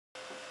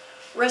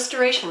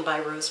Restoration by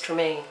Rose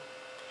Tremain.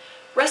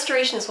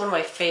 Restoration is one of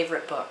my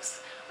favorite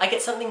books. I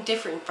get something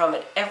different from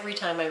it every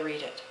time I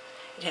read it.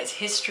 It has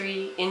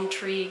history,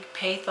 intrigue,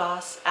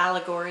 pathos,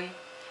 allegory.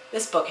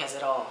 This book has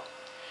it all.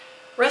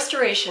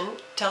 Restoration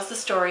tells the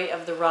story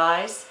of the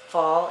rise,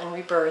 fall, and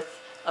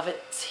rebirth of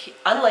its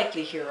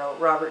unlikely hero,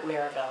 Robert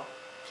Merivale.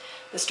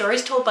 The story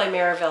is told by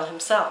Merivale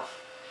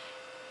himself,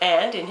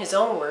 and in his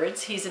own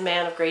words, he's a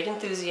man of great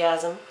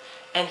enthusiasm,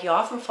 and he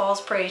often falls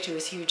prey to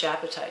his huge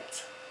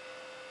appetites.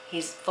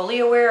 He's fully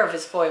aware of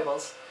his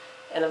foibles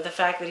and of the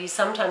fact that he's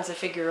sometimes a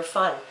figure of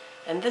fun,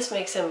 and this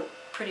makes him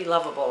pretty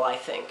lovable, I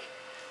think.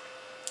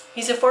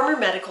 He's a former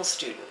medical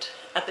student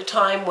at the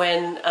time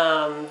when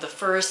the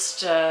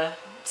first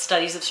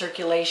studies of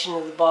circulation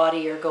of the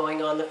body are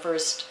going on, the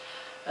first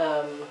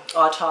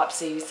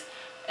autopsies,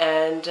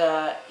 and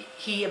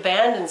he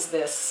abandons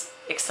this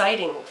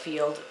exciting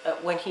field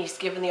when he's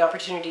given the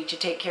opportunity to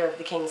take care of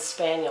the king's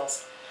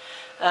spaniels.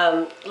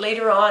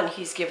 Later on,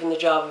 he's given the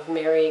job of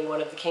marrying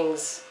one of the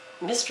king's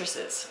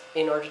mistresses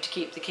in order to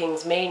keep the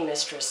king's main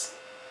mistress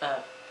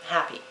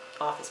happy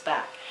off his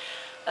back.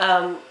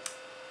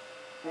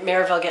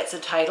 Merivale gets a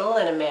title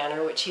and a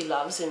manor which he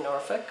loves in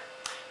Norfolk.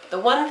 The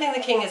one thing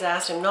the king has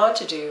asked him not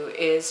to do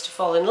is to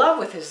fall in love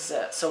with his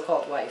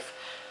so-called wife.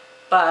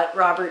 But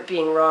Robert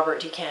being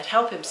Robert, he can't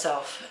help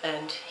himself,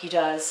 and he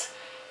does,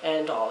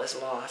 and all is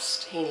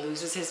lost. He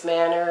loses his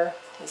manor,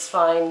 his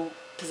fine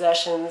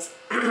possessions,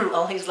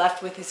 all he's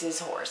left with is his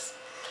horse.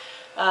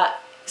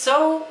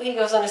 So he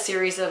goes on a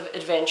series of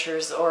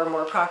adventures, or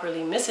more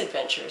properly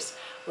misadventures,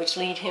 which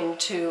lead him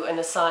to an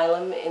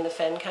asylum in the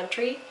Fen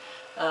country,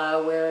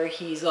 where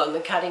he's on the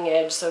cutting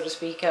edge, so to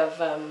speak,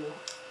 of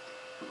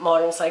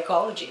modern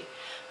psychology.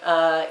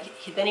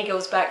 Then he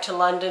goes back to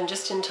London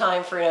just in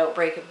time for an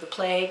outbreak of the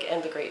plague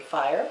and the Great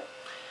Fire.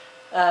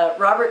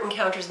 Robert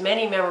encounters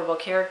many memorable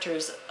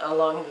characters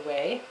along the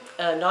way,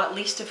 not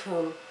least of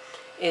whom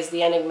is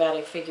the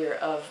enigmatic figure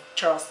of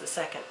Charles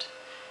II.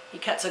 He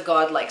cuts a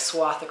godlike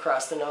swath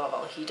across the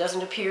novel. He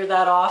doesn't appear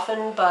that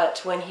often,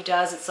 but when he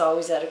does, it's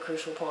always at a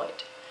crucial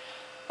point.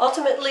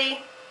 Ultimately,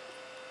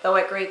 though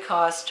at great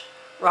cost,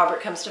 Robert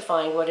comes to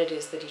find what it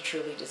is that he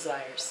truly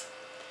desires.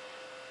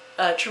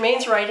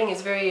 Tremain's writing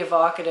is very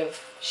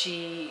evocative.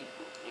 She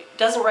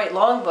doesn't write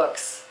long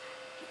books,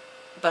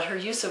 but her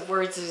use of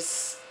words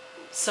is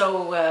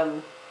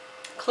so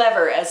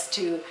clever as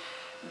to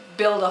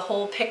build a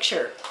whole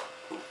picture.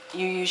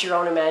 You use your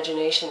own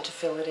imagination to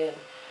fill it in.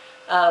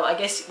 I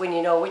guess when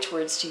you know which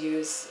words to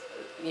use,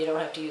 you don't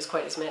have to use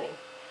quite as many.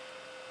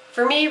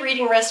 For me,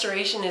 reading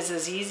Restoration is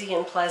as easy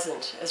and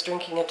pleasant as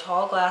drinking a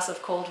tall glass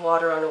of cold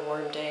water on a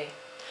warm day.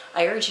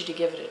 I urge you to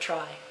give it a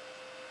try.